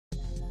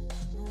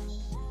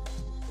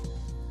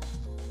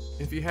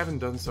If you haven't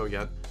done so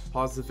yet,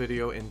 pause the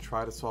video and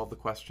try to solve the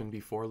question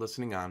before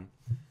listening on.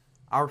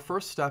 Our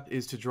first step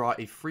is to draw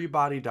a free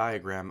body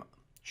diagram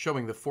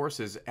showing the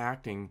forces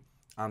acting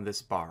on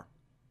this bar.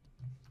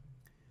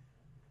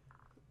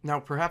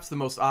 Now, perhaps the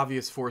most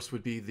obvious force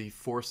would be the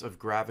force of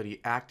gravity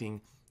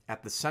acting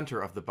at the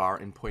center of the bar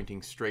and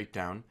pointing straight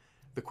down.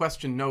 The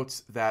question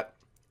notes that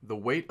the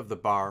weight of the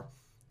bar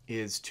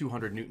is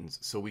 200 newtons,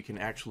 so we can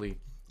actually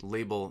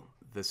label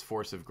this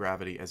force of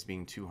gravity as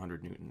being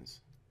 200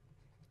 newtons.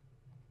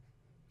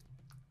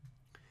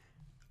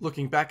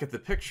 Looking back at the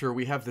picture,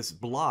 we have this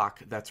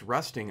block that's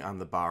resting on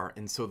the bar,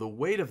 and so the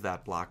weight of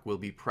that block will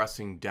be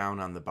pressing down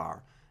on the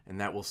bar,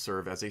 and that will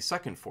serve as a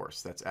second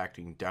force that's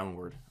acting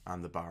downward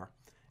on the bar.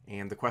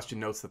 And the question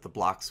notes that the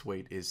block's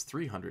weight is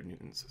 300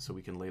 newtons, so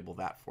we can label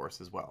that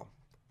force as well.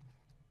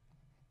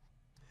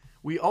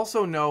 We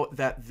also know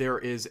that there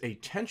is a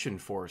tension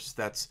force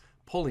that's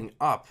pulling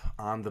up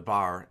on the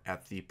bar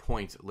at the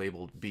point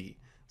labeled B.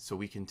 So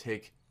we can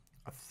take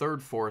a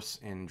third force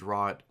and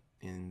draw it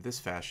in this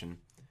fashion.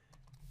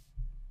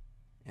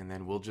 And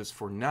then we'll just,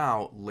 for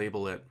now,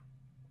 label it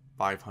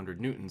 500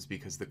 newtons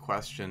because the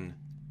question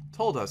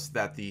told us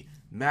that the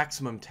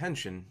maximum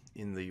tension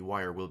in the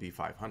wire will be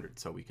 500,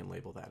 so we can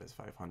label that as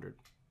 500.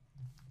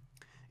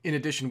 In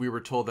addition, we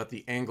were told that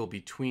the angle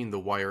between the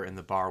wire and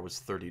the bar was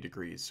 30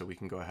 degrees, so we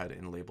can go ahead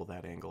and label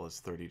that angle as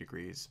 30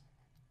 degrees.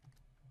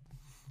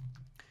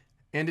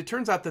 And it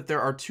turns out that there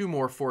are two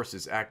more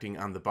forces acting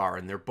on the bar,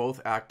 and they're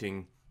both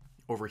acting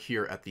over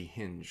here at the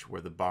hinge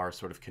where the bar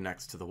sort of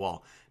connects to the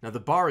wall. Now the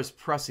bar is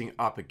pressing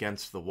up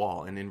against the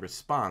wall, and in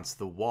response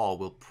the wall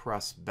will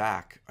press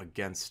back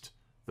against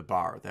the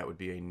bar. That would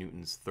be a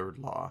Newton's third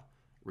law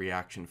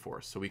reaction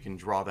force. So we can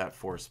draw that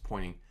force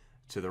pointing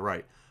to the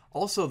right.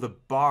 Also, the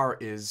bar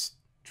is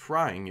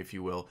trying, if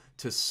you will,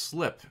 to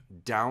slip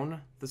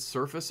down the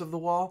surface of the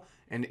wall,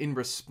 and in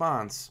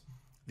response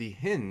the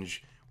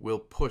hinge will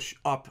push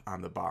up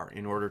on the bar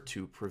in order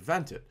to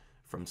prevent it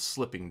from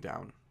slipping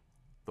down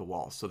the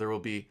wall. So there will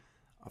be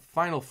a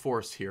final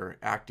force here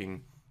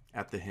acting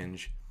at the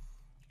hinge.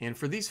 And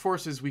for these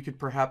forces, we could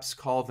perhaps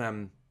call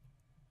them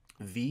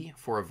V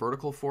for a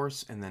vertical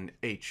force and then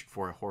H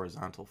for a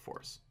horizontal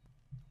force.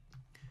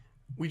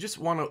 We just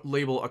want to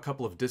label a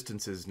couple of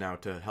distances now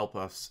to help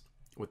us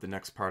with the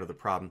next part of the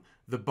problem.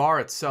 The bar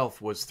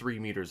itself was 3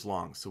 meters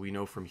long, so we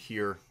know from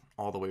here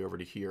all the way over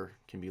to here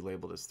can be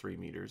labeled as 3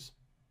 meters.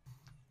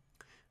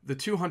 The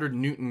 200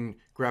 Newton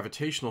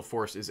gravitational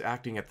force is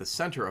acting at the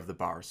center of the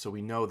bar, so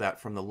we know that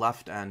from the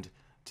left end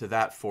to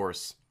that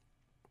force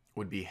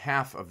would be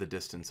half of the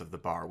distance of the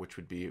bar, which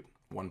would be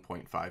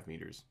 1.5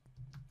 meters.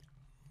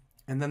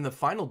 And then the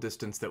final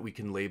distance that we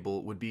can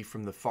label would be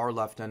from the far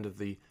left end of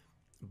the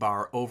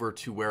bar over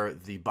to where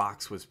the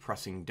box was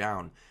pressing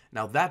down.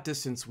 Now that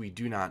distance we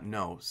do not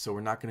know, so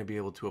we're not going to be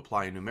able to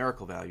apply a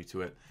numerical value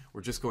to it.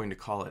 We're just going to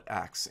call it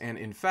x. And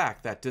in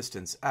fact, that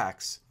distance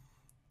x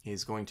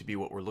is going to be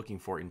what we're looking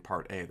for in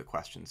part A of the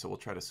question. So we'll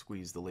try to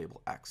squeeze the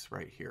label x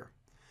right here.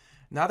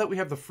 Now that we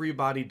have the free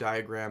body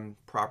diagram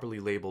properly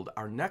labeled,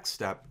 our next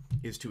step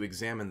is to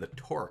examine the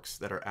torques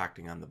that are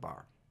acting on the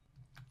bar.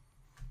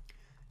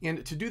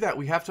 And to do that,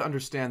 we have to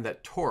understand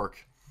that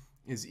torque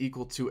is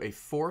equal to a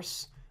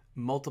force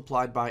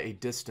multiplied by a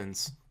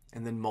distance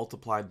and then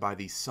multiplied by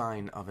the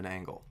sine of an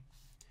angle.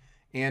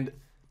 And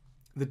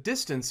the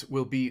distance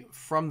will be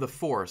from the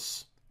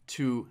force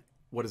to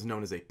what is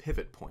known as a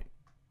pivot point.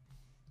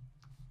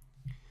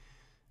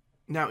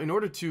 Now, in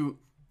order to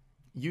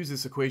use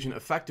this equation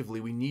effectively,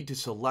 we need to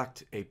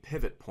select a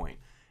pivot point.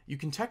 You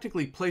can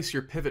technically place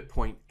your pivot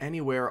point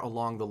anywhere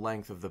along the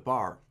length of the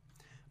bar,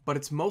 but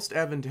it's most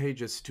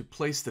advantageous to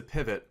place the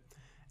pivot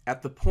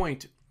at the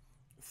point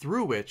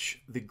through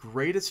which the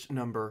greatest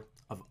number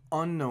of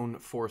unknown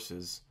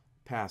forces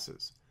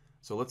passes.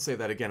 So let's say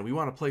that again. We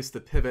want to place the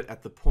pivot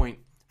at the point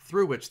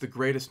through which the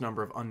greatest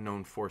number of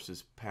unknown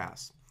forces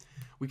pass.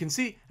 We can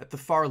see at the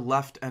far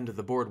left end of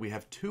the board we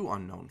have two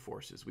unknown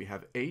forces. We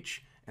have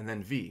H and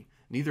then V,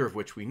 neither of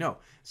which we know.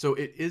 So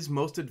it is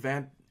most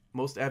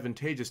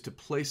advantageous to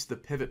place the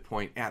pivot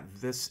point at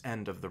this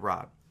end of the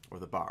rod or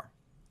the bar.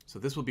 So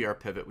this will be our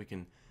pivot. We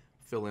can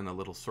fill in a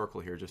little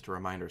circle here just to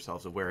remind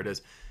ourselves of where it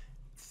is.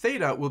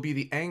 Theta will be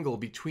the angle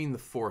between the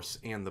force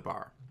and the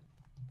bar.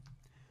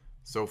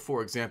 So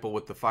for example,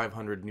 with the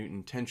 500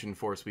 Newton tension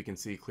force, we can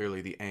see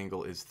clearly the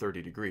angle is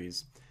 30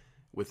 degrees.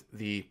 With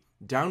the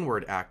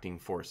downward acting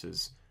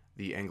forces,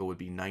 the angle would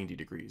be 90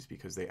 degrees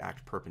because they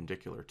act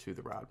perpendicular to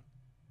the rod.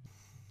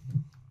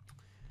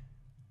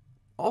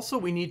 Also,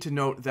 we need to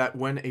note that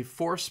when a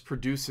force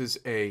produces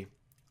a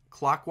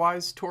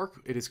clockwise torque,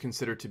 it is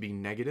considered to be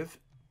negative.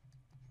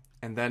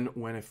 And then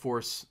when a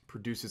force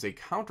produces a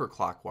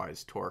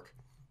counterclockwise torque,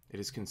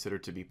 it is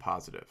considered to be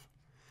positive.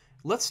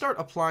 Let's start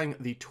applying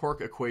the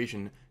torque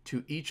equation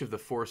to each of the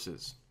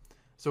forces.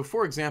 So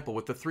for example,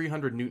 with the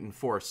 300 Newton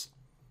force,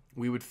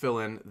 we would fill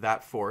in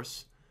that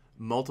force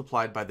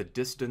multiplied by the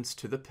distance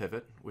to the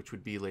pivot, which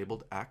would be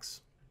labeled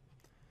x,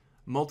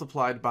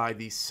 multiplied by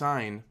the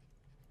sine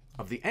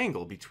of the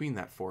angle between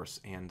that force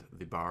and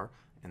the bar,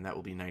 and that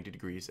will be 90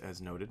 degrees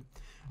as noted.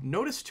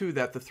 Notice too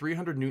that the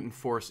 300 Newton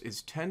force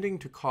is tending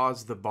to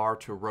cause the bar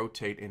to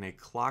rotate in a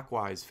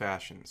clockwise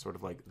fashion, sort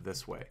of like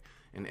this way.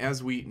 And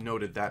as we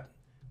noted, that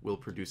will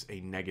produce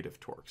a negative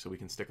torque, so we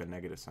can stick a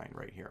negative sign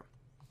right here.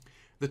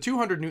 The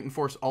 200 Newton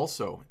force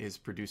also is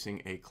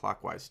producing a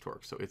clockwise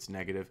torque, so it's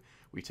negative.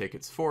 We take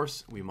its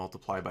force, we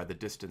multiply by the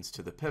distance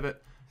to the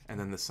pivot, and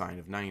then the sine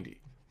of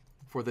 90.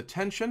 For the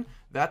tension,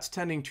 that's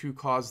tending to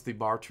cause the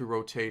bar to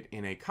rotate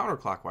in a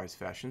counterclockwise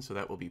fashion, so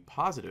that will be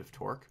positive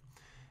torque.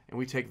 And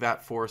we take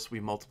that force, we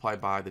multiply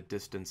by the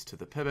distance to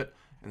the pivot,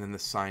 and then the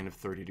sine of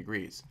 30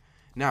 degrees.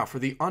 Now, for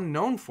the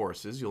unknown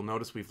forces, you'll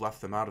notice we've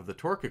left them out of the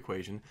torque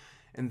equation,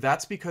 and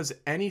that's because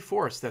any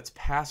force that's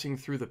passing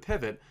through the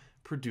pivot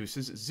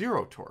produces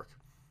zero torque.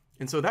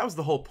 And so that was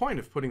the whole point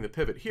of putting the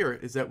pivot here,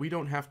 is that we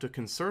don't have to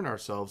concern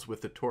ourselves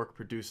with the torque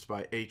produced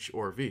by H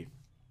or V,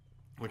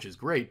 which is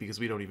great because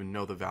we don't even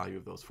know the value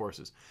of those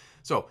forces.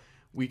 So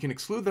we can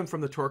exclude them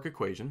from the torque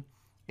equation,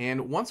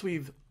 and once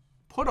we've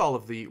put all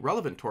of the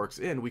relevant torques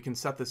in, we can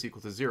set this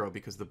equal to 0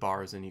 because the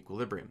bar is in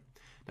equilibrium.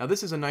 Now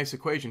this is a nice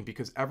equation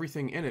because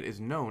everything in it is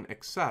known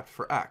except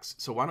for x.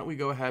 So why don't we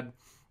go ahead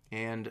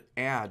and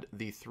add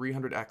the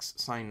 300x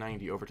sine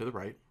 90 over to the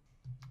right.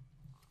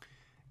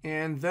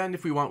 And then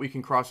if we want, we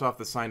can cross off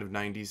the sine of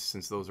 90s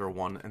since those are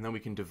 1, and then we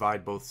can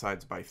divide both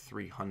sides by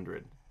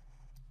 300.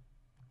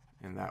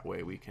 And that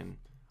way we can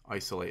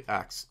isolate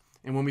x.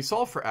 And when we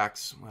solve for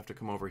x, we'll have to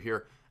come over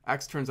here,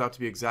 x turns out to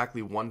be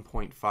exactly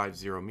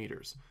 1.50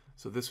 meters.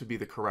 So this would be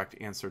the correct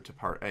answer to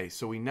part A.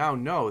 So we now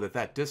know that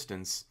that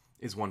distance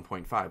is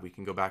 1.5. We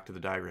can go back to the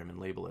diagram and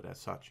label it as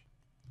such.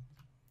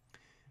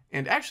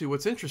 And actually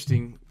what's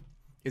interesting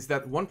is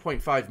that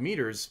 1.5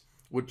 meters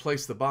would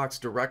place the box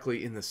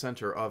directly in the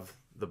center of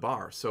the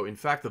bar. So in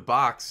fact, the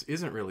box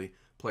isn't really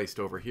placed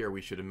over here.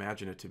 We should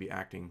imagine it to be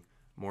acting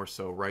more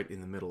so right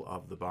in the middle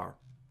of the bar.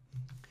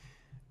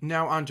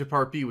 Now on to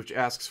part B, which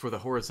asks for the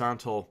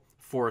horizontal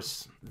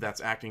force that's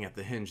acting at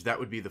the hinge. That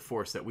would be the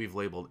force that we've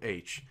labeled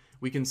H.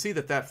 We can see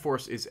that that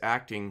force is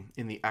acting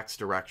in the x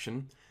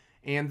direction,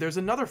 and there's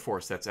another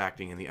force that's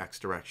acting in the x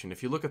direction.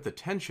 If you look at the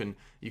tension,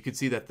 you could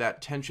see that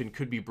that tension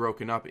could be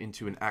broken up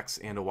into an x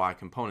and a y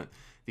component.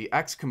 The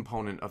x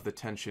component of the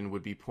tension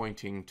would be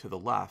pointing to the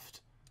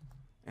left,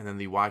 and then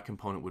the y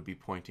component would be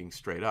pointing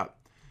straight up.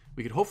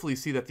 We could hopefully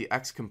see that the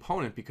x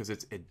component, because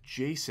it's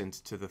adjacent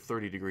to the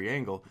 30-degree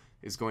angle,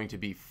 is going to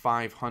be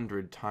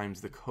 500 times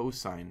the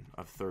cosine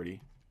of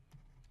 30.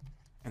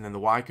 And then the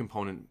y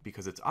component,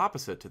 because it's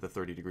opposite to the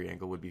 30-degree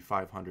angle, would be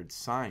 500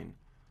 sine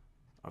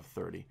of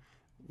 30.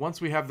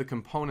 Once we have the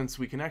components,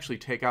 we can actually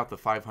take out the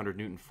 500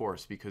 Newton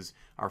force because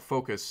our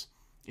focus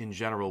in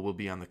general will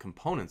be on the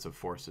components of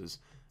forces,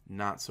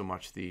 not so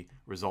much the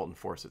resultant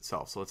force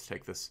itself. So let's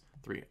take this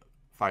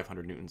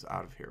 500 Newtons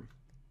out of here.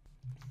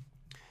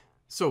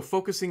 So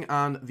focusing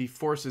on the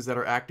forces that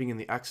are acting in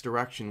the x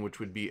direction, which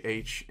would be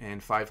H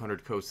and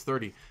 500 cos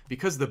 30,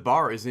 because the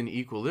bar is in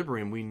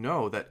equilibrium, we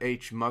know that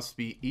H must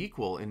be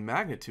equal in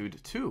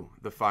magnitude to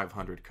the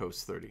 500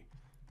 cos 30.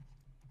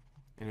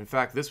 And in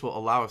fact, this will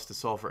allow us to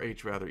solve for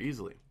H rather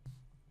easily.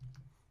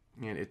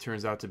 And it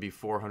turns out to be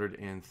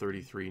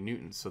 433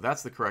 newtons. So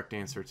that's the correct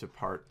answer to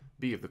part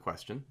B of the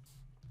question.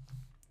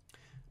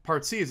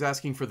 Part C is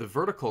asking for the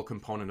vertical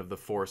component of the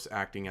force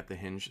acting at the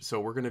hinge, so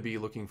we're going to be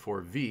looking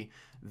for V.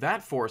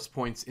 That force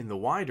points in the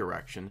y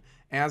direction,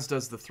 as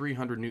does the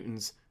 300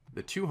 newtons,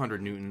 the 200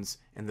 newtons,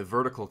 and the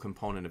vertical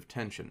component of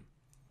tension.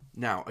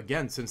 Now,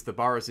 again, since the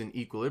bar is in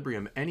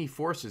equilibrium, any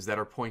forces that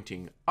are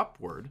pointing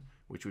upward,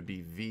 which would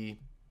be V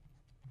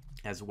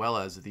as well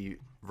as the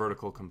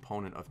vertical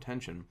component of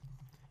tension,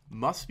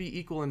 must be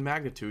equal in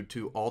magnitude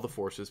to all the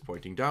forces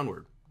pointing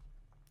downward.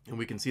 And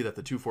we can see that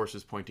the two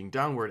forces pointing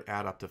downward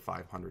add up to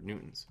 500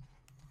 newtons.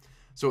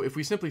 So if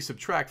we simply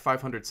subtract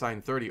 500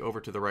 sine 30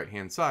 over to the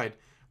right-hand side,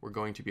 we're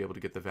going to be able to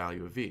get the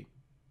value of V.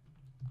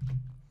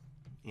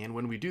 And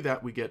when we do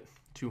that, we get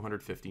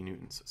 250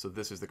 newtons. So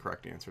this is the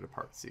correct answer to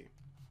part C.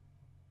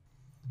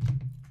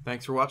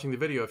 Thanks for watching the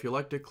video. If you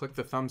liked it, click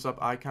the thumbs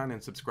up icon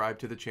and subscribe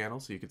to the channel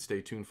so you can stay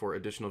tuned for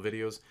additional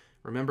videos.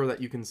 Remember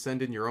that you can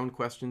send in your own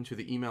question to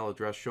the email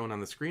address shown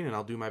on the screen, and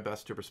I'll do my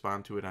best to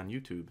respond to it on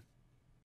YouTube.